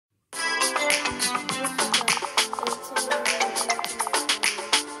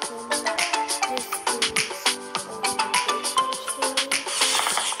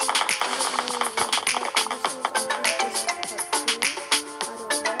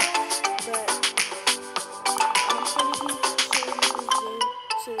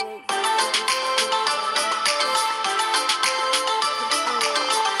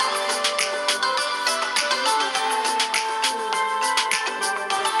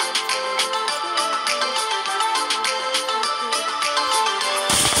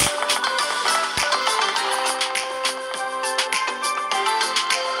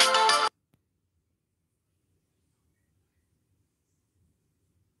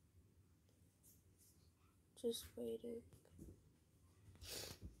Just waiting.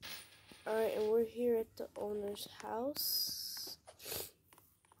 Alright, and we're here at the owner's house.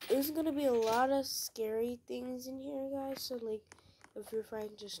 There's gonna be a lot of scary things in here, guys. So, like, if you're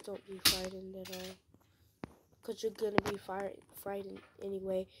frightened, just don't be frightened at all. Because you're gonna be frightened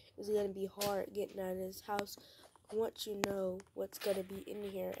anyway. It's gonna be hard getting out of this house once you know what's gonna be in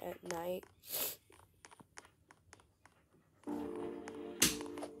here at night.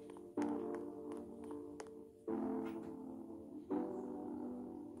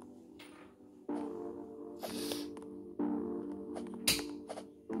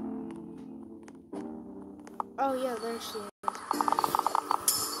 Oh yeah, there she is.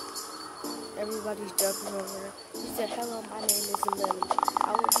 Everybody's jumping over her. She said, "Hello, my name is Lily.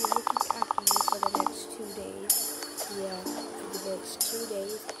 I will be looking after you for the next 2 days." Yeah, for the next 2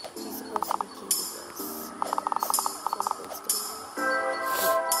 days. She's supposed to be keeping us.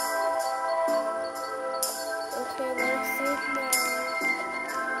 Okay, let's sit now.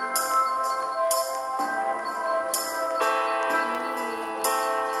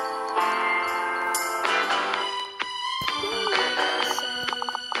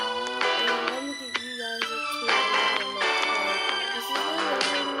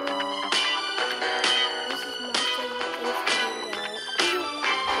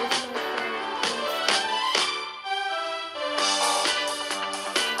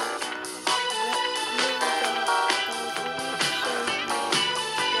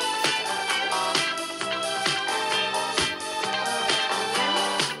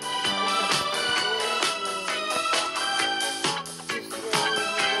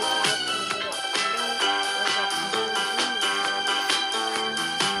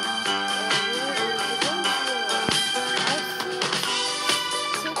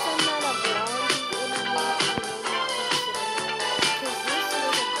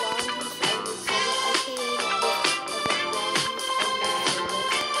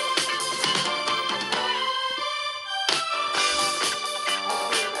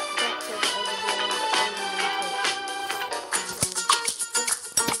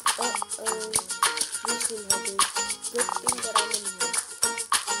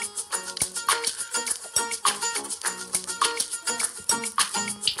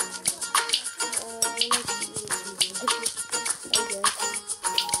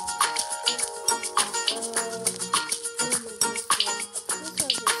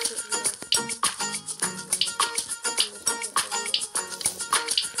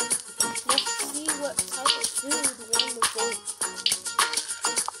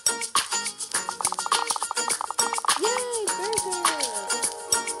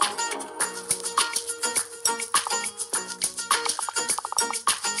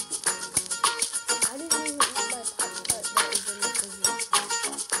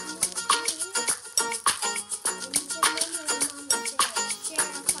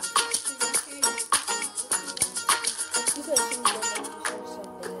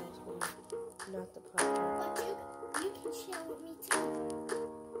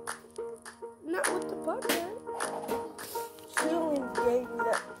 Not with the partner. She only gave me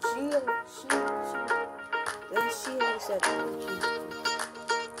that. She only said.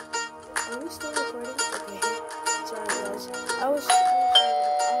 Are we still recording? Okay. Sorry, guys. I was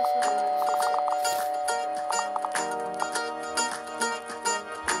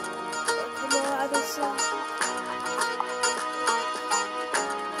come on, I don't see.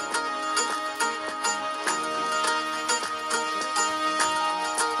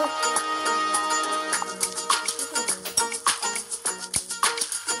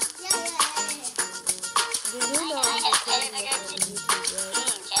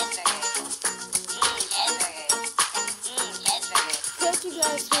 Can't you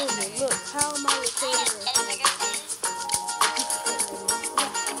guys hear me? Look, how am I recording this?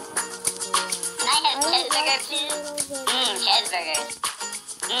 I have cheeseburger too. Cheeseburger.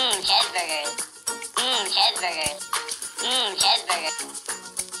 Cheeseburger. Cheeseburger. Cheeseburger.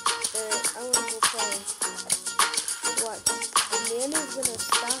 I want to go play. What? The man is gonna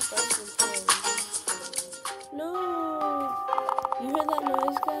stop us from playing. No! You hear that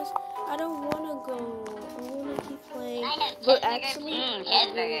noise, guys? I don't want to go. I want to keep playing. But actually, I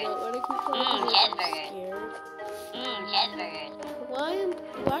really don't want to keep playing because I'm scared.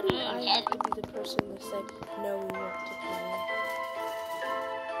 Why do I have to be the person to say, no, we want to play?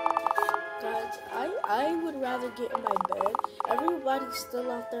 Guys, I would rather get in my bed. Everybody's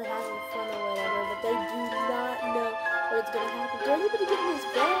still out there having fun or whatever, but they do not know what's going to happen. Did anybody get in this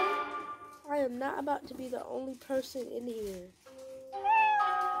bed? I am not about to be the only person in here.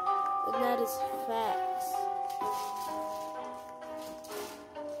 And that is facts.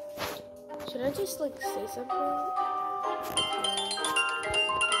 Should I just like say something?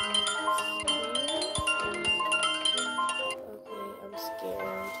 Okay, I'm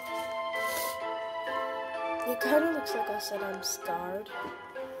scared. It kind of looks like I said I'm scarred,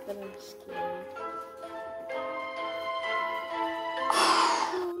 but I'm scared.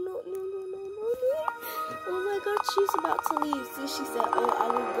 No. Oh my god, she's about to leave. See, she said, oh, I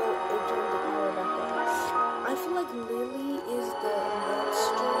will go and turn the power back on. I feel like Lily is the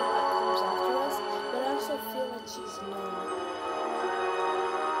monster that comes after us, but I also feel like she's not.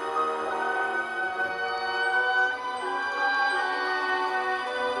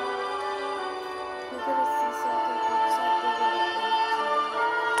 We're gonna see something outside the window.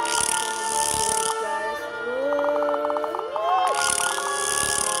 Guys. Oh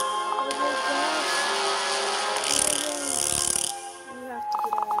my gosh. We have to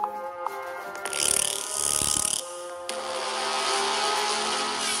get out of here.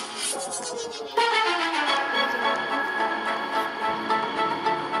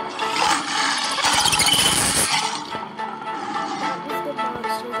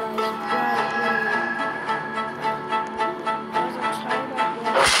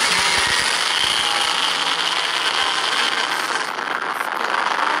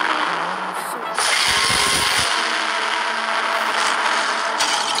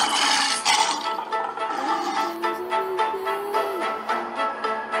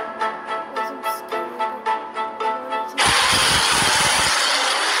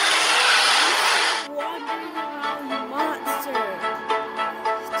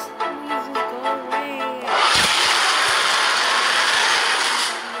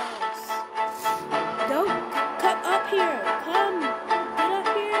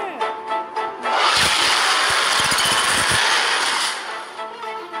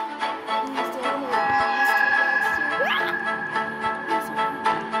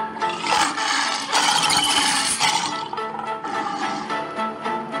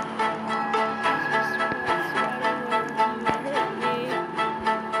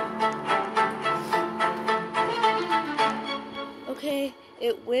 Okay,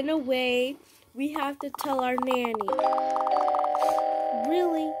 it went away. We have to tell our nanny.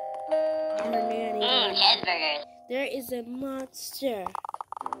 Really? Our nanny. Cheeseburger. There is a monster.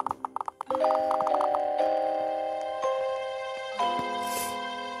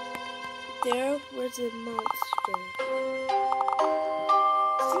 There was a monster.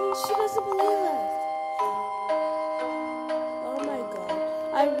 See, she doesn't believe us. Oh my god.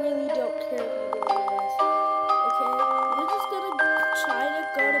 I really don't care if you believe us. Okay? We're just gonna try to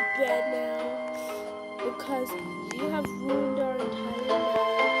go to bed now. Because you have ruined our entire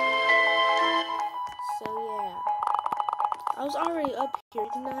night. So yeah. I was already up here. You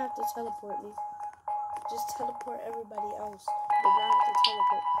did not have to teleport me. Just teleport everybody else. But not have to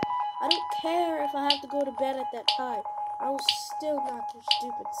teleport. I don't care if I have to go to bed at that time. I will still knock your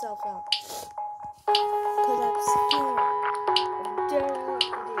stupid self out. Because I'm scared. I'm daring what to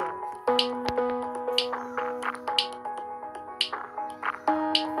do.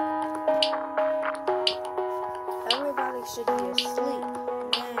 Everybody should be asleep.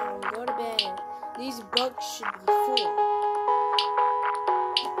 Now, go to bed. These bugs should be full.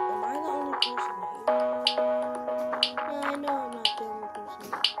 Am I the only person here? No, I know I'm not the only person.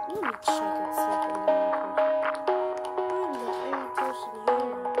 Let me check and see if I'm the only person. I'm the only person here.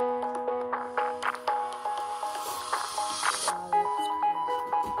 Wow, that's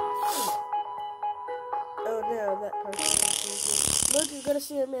crazy. Oh no, that person is crazy. Look, you're gonna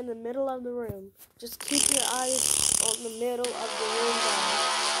see him in the middle of the room. Just keep your eyes on the middle of the room, guys.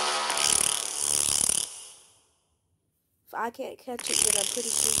 If I can't catch it, then I'm pretty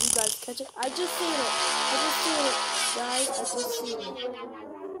sure you guys catch it. I just seen it. Guys, I just seen it.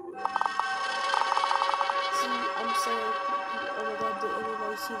 See, I'm saying, oh my god, did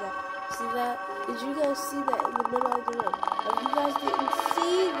anybody see that? See that? Did you guys see that in the middle of the room? If you guys didn't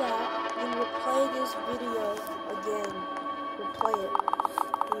see that, then we'll play this video again. We'll play it,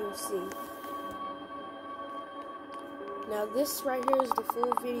 and you'll see. Now this right here is the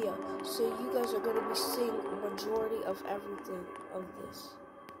full video, so you guys are going to be seeing a majority of everything of this.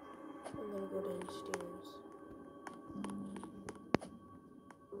 I'm going to go downstairs.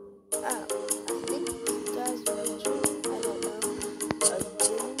 I think you guys mentioned, I don't know,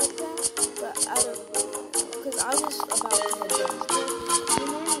 dealing with that, but I don't know, because I was about to go downstairs.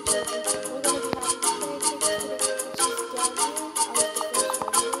 We're going to be having pancakes today, which is down here. I was the first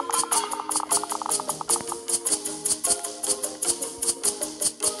one here.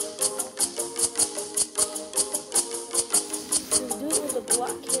 The dude with the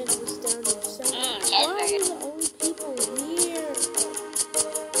black kid was down there saying, why are we the only people here?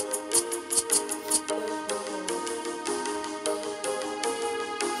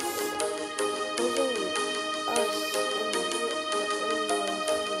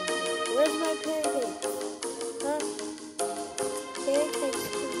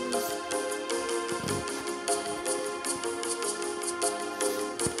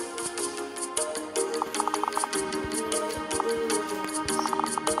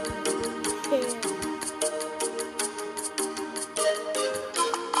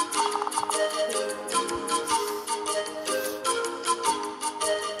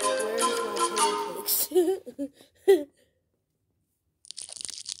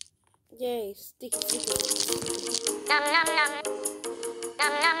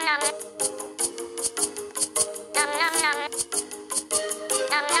 Nom nom nom. Nom nom nom.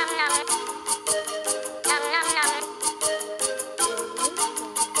 Nom nom nom. Nom nom nom.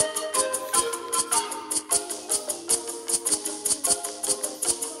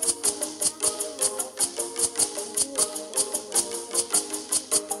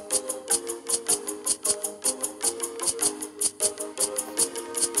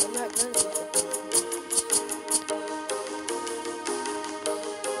 I'm not done with it.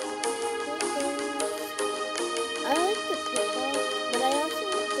 I like the football, but I also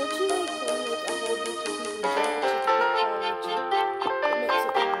don't you like when like a whole bunch of people jump into the football, which it makes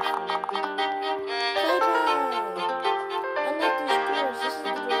it more fun. Playtime! Unlike the scores, this is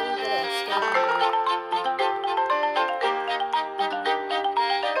the game that I started.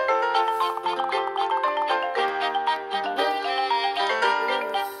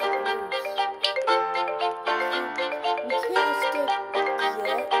 You can't escape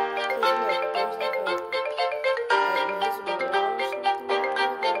yet, because look, there's like a invisible wall or something like that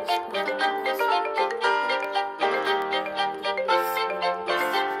that is preventing us from doing get off my stuff.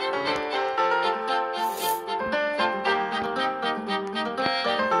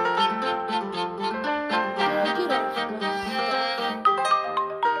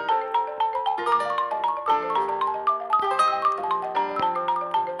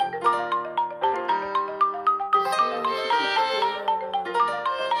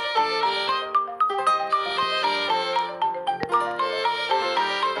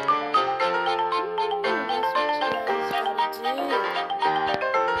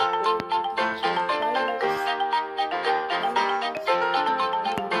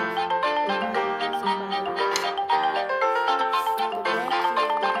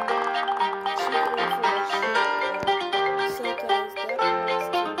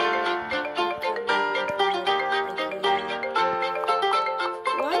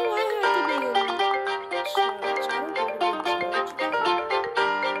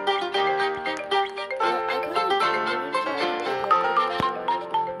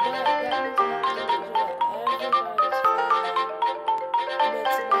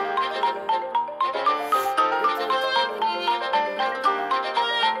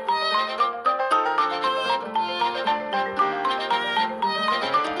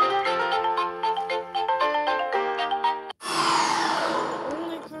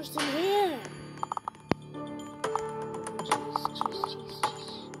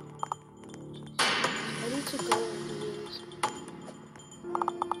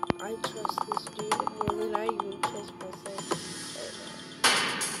 I trust this dude more than I even trust myself.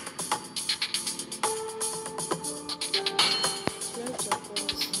 Can I jump on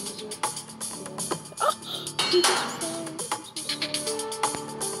this user? Yeah. Oh! He just fell.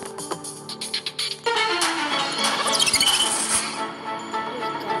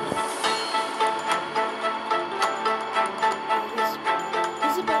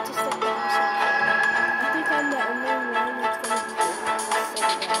 He's about to step down something. I think I'm the only one that's going to be able to step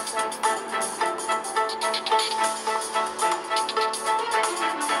down something.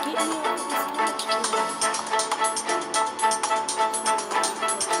 Get me out of this couch. Get me out.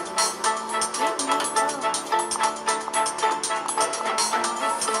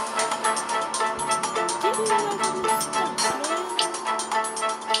 Get me out of this stuff, man.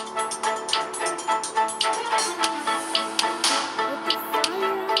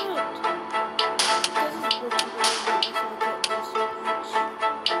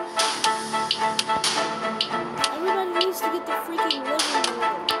 Everybody needs to get the freaking living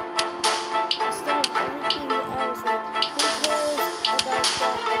room. Instead of everything else, like, who cares about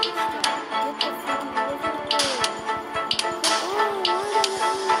that other stuff? Get the freaking living room. But, oh, why are the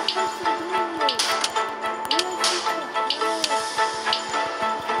only person doing this? We actually can help.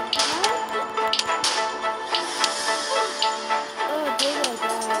 Oh, did I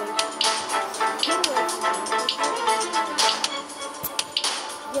die? Get away from me.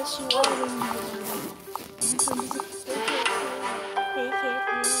 Yes, you are when you do.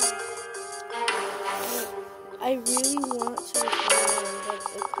 I really want to learn, but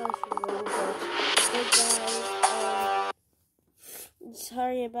it costs Roblox. But guys,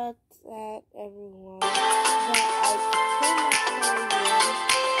 sorry about that, everyone. But I cannot play again.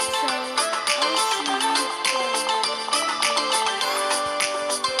 So I'll see you guys.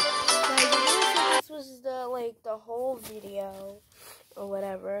 Guys, I said this was the whole video or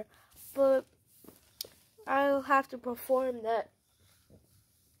whatever, but I'll have to perform that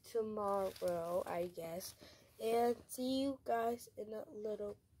tomorrow, I guess. And see you guys in a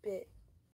little bit.